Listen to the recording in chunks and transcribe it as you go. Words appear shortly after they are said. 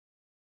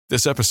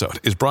This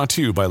episode is brought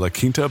to you by La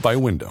Quinta by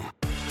Wyndham.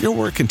 Your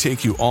work can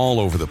take you all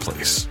over the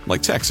place,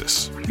 like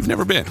Texas. You've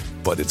never been,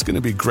 but it's going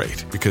to be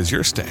great because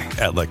you're staying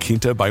at La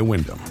Quinta by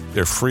Wyndham.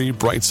 Their free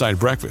Bright Side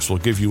breakfast will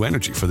give you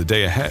energy for the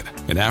day ahead.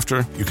 And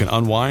after, you can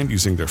unwind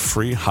using their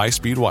free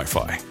high-speed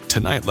Wi-Fi.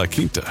 Tonight, La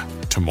Quinta.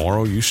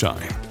 Tomorrow, you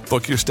shine.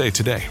 Book your stay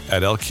today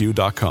at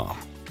lq.com.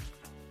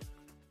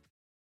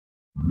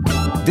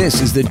 This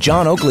is the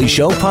John Oakley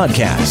Show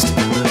podcast.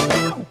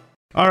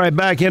 All right,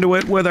 back into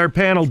it with our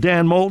panel,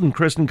 Dan Moulton,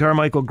 Christin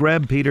Carmichael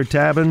Greb, Peter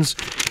Tabuns.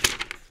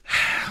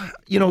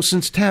 You know,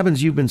 since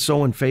Tabuns, you've been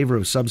so in favor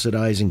of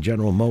subsidizing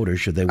General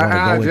Motors, should they want to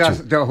go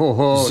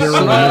into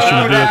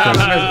zero-emission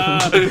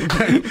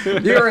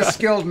vehicles? You're a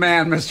skilled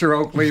man, Mr.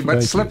 Oakley,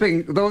 but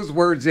slipping those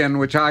words in,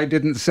 which I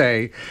didn't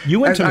say.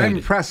 You intimated.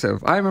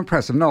 I'm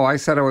impressive. No, I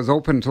said I was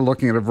open to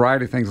looking at a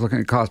variety of things, looking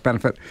at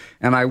cost-benefit,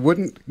 and I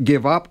wouldn't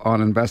give up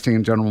on investing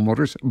in General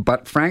Motors,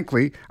 but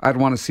frankly, I'd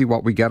want to see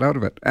what we get out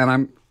of it.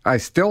 And I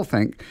still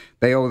think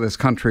they owe this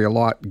country a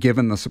lot,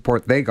 given the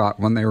support they got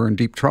when they were in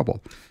deep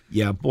trouble.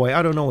 Yeah, boy,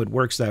 I don't know. It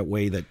works that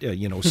way that,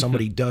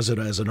 somebody does it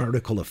as an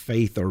article of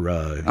faith or,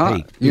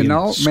 hey. May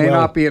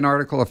not be an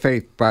article of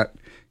faith, but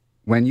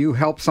when you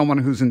help someone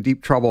who's in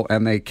deep trouble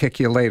and they kick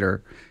you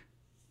later,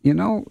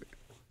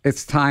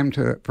 it's time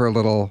for a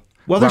little...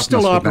 Well, they're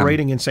still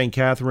operating in St.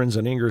 Catharines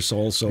and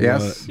Ingersoll, so...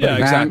 Yes.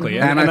 Exactly.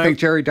 And I think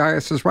Jerry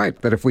Dias is right,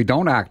 that if we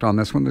don't act on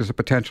this one, there's a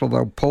potential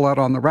they'll pull out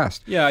on the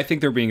rest. Yeah, I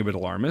think they're being a bit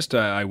alarmist.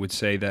 I would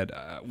say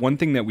that one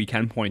thing that we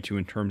can point to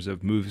in terms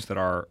of moves that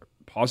are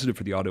positive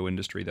for the auto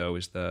industry, though,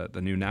 is the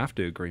new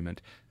NAFTA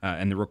agreement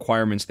and the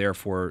requirements there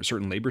for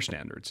certain labor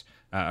standards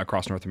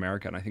across North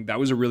America. And I think that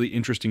was a really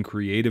interesting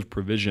creative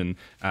provision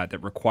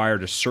that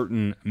required a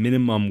certain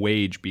minimum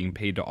wage being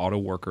paid to auto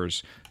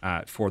workers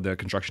for the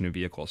construction of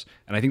vehicles.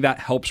 And I think that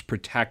helps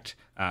protect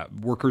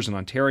workers in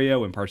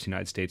Ontario and parts of the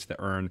United States that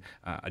earn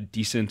a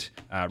decent,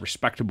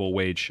 respectable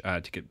wage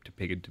to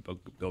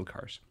build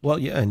cars. Well,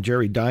 yeah, and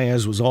Jerry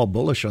Dias was all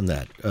bullish on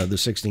that, the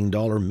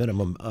 $16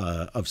 minimum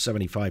of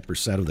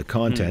 75% of the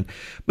content.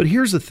 But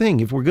here's the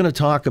thing. If we're going to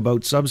talk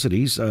about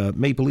subsidies,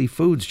 Maple Leaf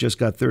Foods just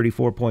got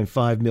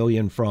 $34.5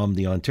 million from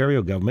the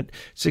Ontario government,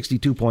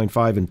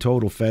 $62.5 in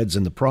total feds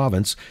in the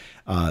province.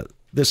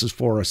 This is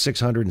for a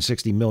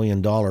 $660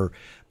 million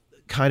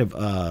kind of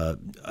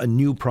a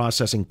new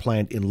processing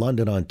plant in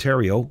London,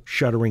 Ontario,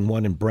 shuttering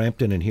one in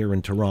Brampton and here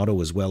in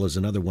Toronto, as well as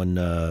another one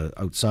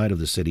outside of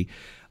the city,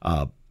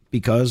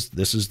 because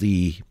this is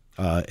the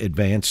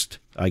advanced,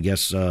 I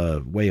guess,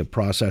 way of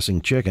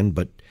processing chicken.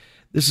 But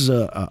this is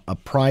a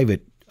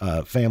private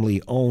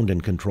family-owned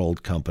and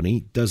controlled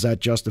company. Does that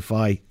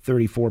justify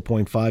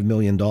 $34.5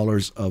 million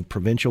of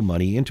provincial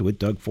money into it?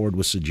 Doug Ford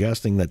was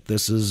suggesting that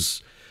this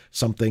is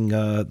something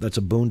that's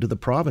a boon to the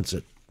province.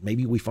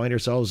 Maybe we find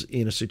ourselves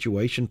in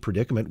a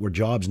predicament where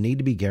jobs need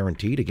to be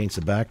guaranteed against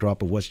the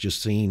backdrop of what's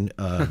just seen,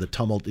 the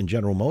tumult in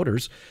General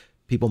Motors.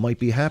 People might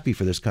be happy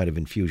for this kind of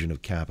infusion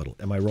of capital.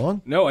 Am I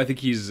wrong? No, I think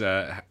he's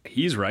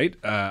right.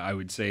 I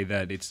would say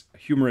that it's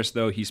humorous,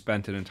 though. He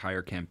spent an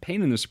entire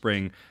campaign in the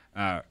spring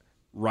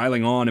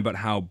riling on about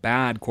how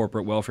bad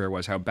corporate welfare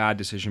was, how bad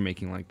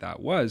decision-making like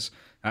that was.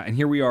 And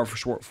here we are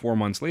for 4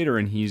 months later,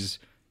 and he's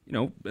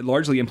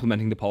largely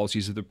implementing the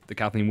policies of the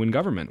Kathleen Wynne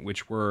government,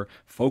 which were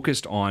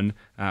focused on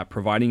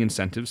providing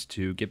incentives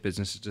to get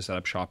businesses to set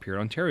up shop here in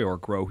Ontario or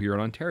grow here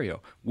in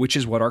Ontario, which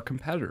is what our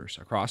competitors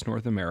across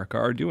North America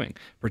are doing,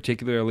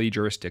 particularly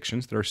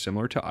jurisdictions that are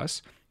similar to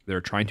us.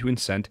 They're trying to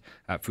incent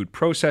food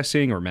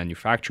processing or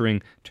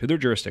manufacturing to their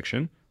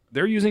jurisdiction.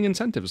 They're using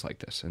incentives like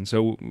this. And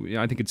so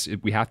I think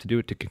we have to do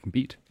it to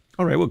compete.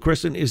 All right. Well,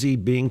 Christin, is he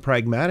being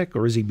pragmatic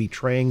or is he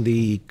betraying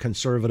the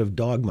conservative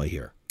dogma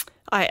here?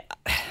 I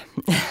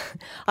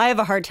have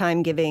a hard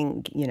time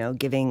giving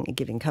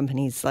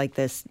companies like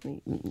this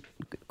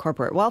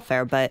corporate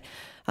welfare, but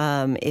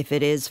if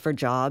it is for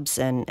jobs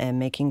and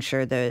making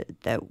sure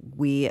that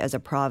we as a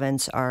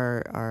province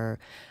are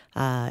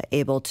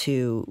able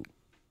to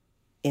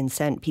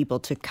incent people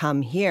to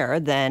come here,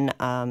 then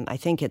I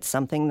think it's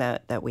something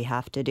that we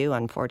have to do,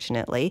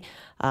 unfortunately,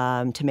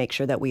 to make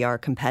sure that we are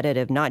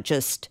competitive, not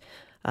just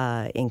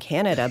in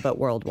Canada, but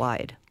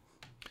worldwide.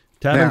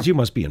 Tabuns, you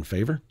must be in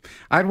favor.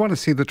 I'd want to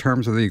see the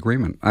terms of the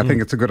agreement. I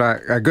think it's a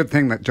good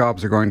thing that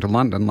jobs are going to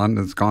London.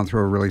 London's gone through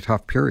a really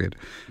tough period.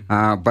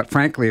 But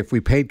frankly, if we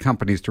paid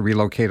companies to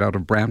relocate out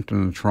of Brampton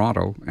and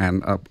Toronto,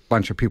 and a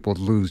bunch of people would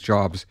lose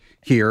jobs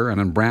here and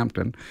in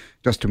Brampton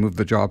just to move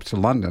the jobs to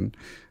London,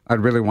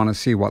 I'd really want to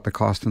see what the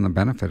cost and the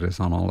benefit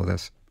is on all of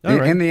this.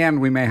 Right. In the end,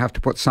 we may have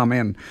to put some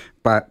in,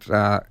 but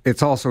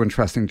it's also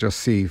interesting to just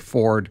see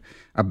Ford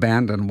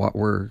abandon what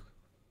would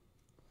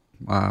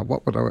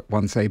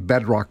one say,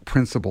 bedrock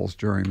principles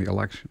during the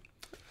election.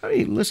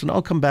 Hey, listen,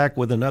 I'll come back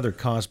with another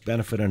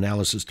cost-benefit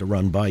analysis to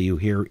run by you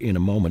here in a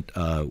moment.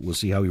 We'll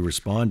see how we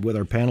respond with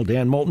our panel.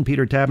 Dan Moulton,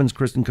 Peter Tabuns,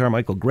 Christin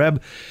Carmichael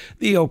Greb.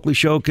 The Oakley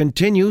Show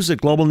continues at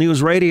Global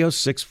News Radio,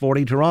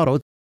 640 Toronto.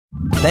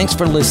 Thanks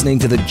for listening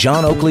to the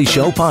John Oakley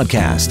Show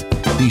podcast.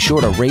 Be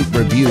sure to rate,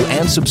 review,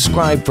 and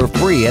subscribe for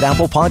free at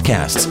Apple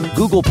Podcasts,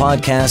 Google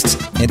Podcasts,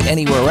 and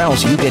anywhere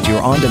else you get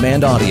your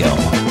on-demand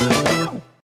audio.